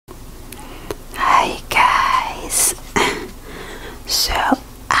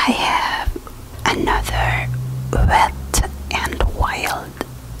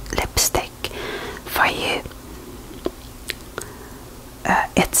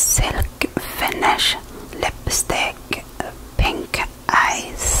silk finish lipstick, pink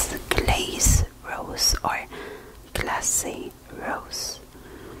eyes, glaze rose or glassy rose.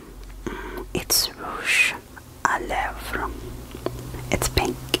 It's rouge à lèvres. It's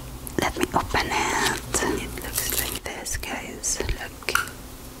pink. Let me open it. It looks like this, guys. Look.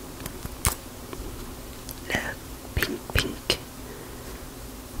 Look, pink, pink.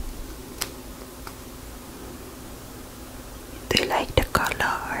 Do you like the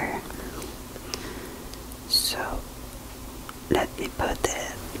color? So, let me put it.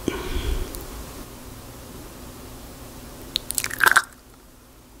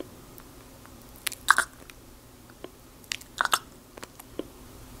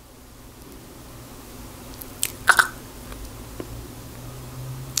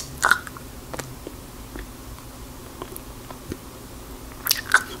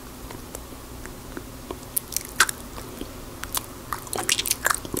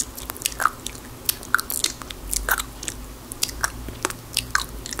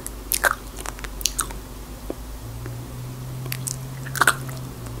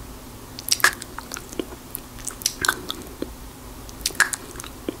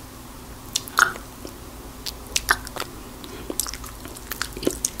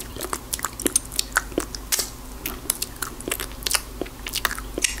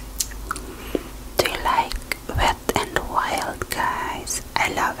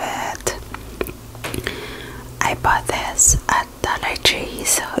 I love it. I bought this at Dollar Tree,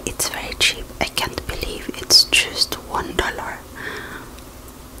 so it's very cheap. I can't believe it's just $1.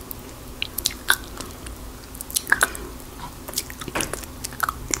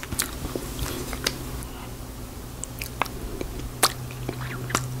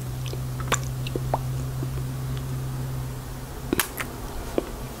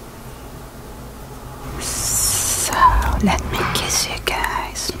 So let me kiss you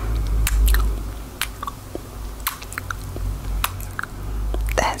guys.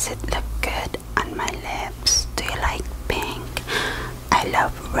 Does it look good on my lips? Do you like pink? I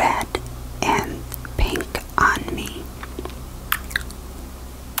love red and pink on me.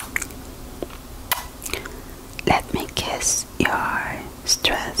 Let me kiss your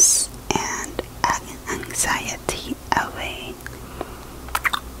stress and anxiety away.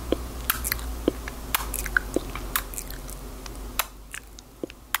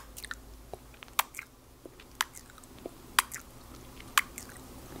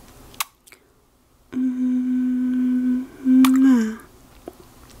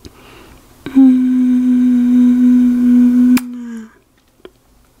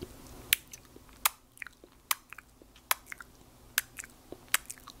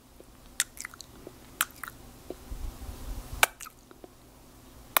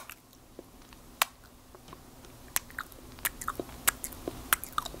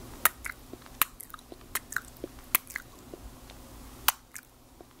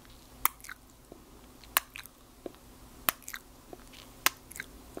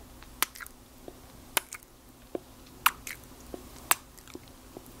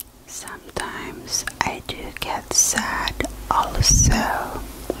 Sometimes I do get sad also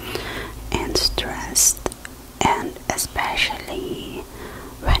and stressed, and especially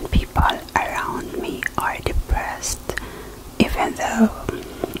when people around me are depressed, even though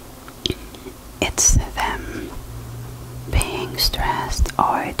it's them being stressed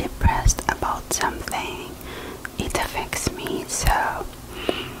or depressed about something, it affects me, so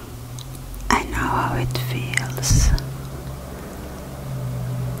I know how it feels.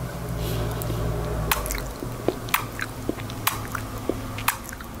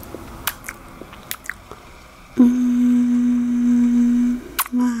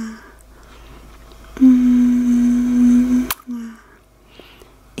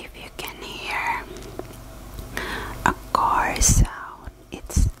 If you can hear a car sound,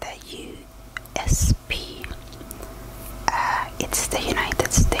 it's the USP. It's the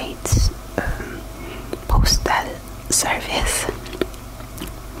United States Postal Service.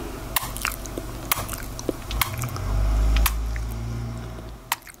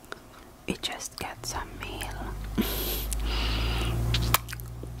 We just got some mail.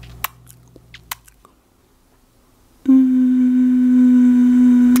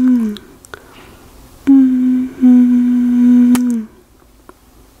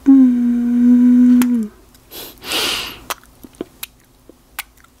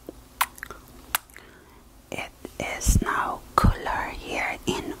 It is now cooler here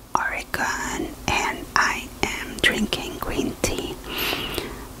in Oregon, and I am drinking green tea.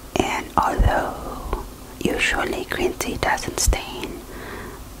 And although usually green tea doesn't stain,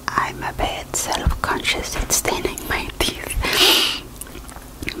 I'm a bit self-conscious at staining my teeth.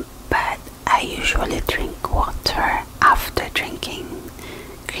 usually drink water after drinking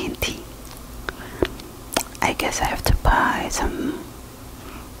green tea. I guess I have to buy some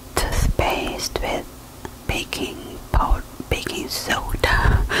toothpaste with baking powder, baking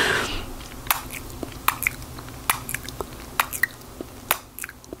soda.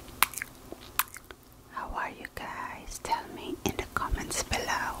 How are you guys? Tell me in the comments below.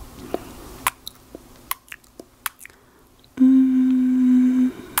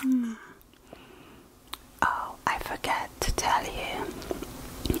 Oh, I forgot to tell you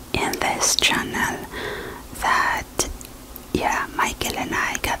in this channel that Michael and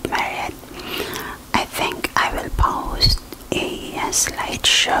I got married. I think I will post a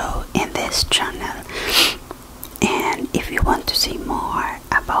slideshow in this channel, and if you want to see more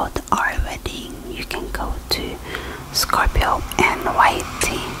about our wedding, you can go to ScorpioAnn.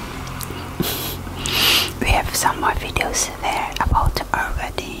 We have some more videos there about our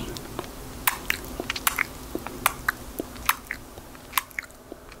wedding.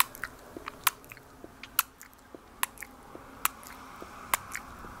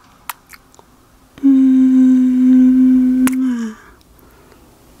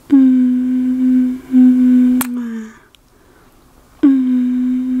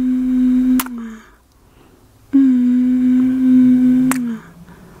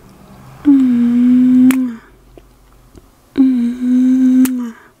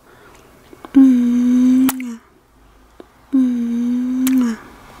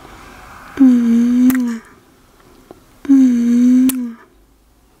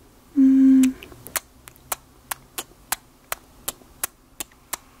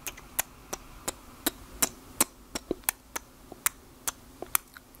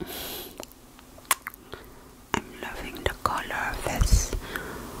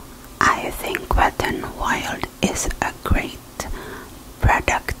 I think Wet n Wild is a great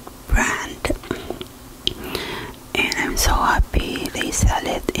product brand, and I'm so happy they sell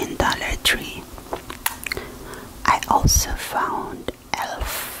it in Dollar Tree. I also found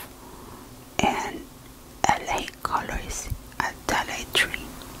Elf and LA Colors at Dollar Tree.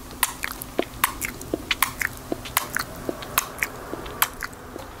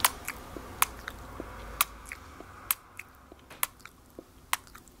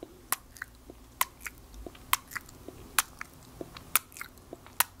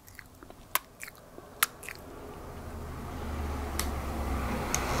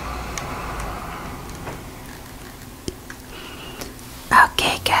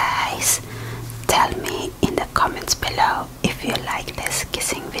 Okay guys, tell me in the comments below if you like this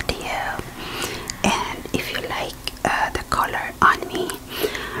kissing video, and if you like the color on me.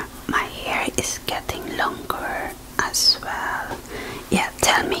 My hair is getting longer as well. Yeah,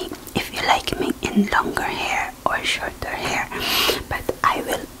 tell me if you like me in longer hair or shorter hair, but I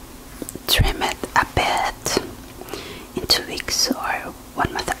will trim it a bit in 2 weeks or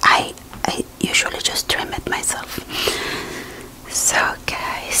 1 month. I usually just trim it myself. So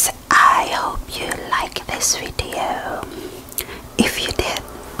guys, I hope you like this video. If you did,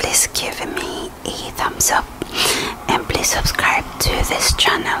 please give me a thumbs up, and please subscribe to this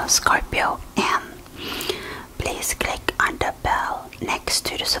channel, ScorpioAnn. Please click on the bell next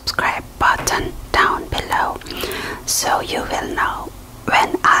to the subscribe button down below, so you will know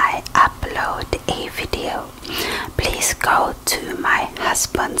when I upload a video. Please go to my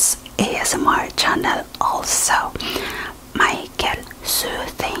husband's ASMR channel also, Michael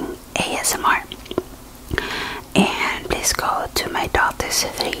Soothing ASMR, and please go to my daughter's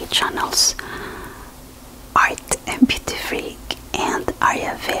 3 channels, Art and Beauty Freak and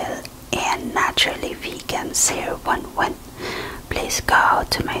Aryaville and Naturally Vegan 011. Please go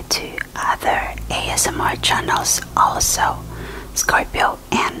to my 2 other ASMR channels also,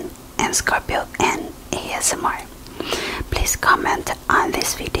 ScorpioAnn and ScorpioAnn ASMR. Please comment on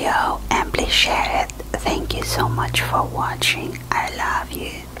this video and please share it. Thank you so much for watching. I love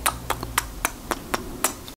you.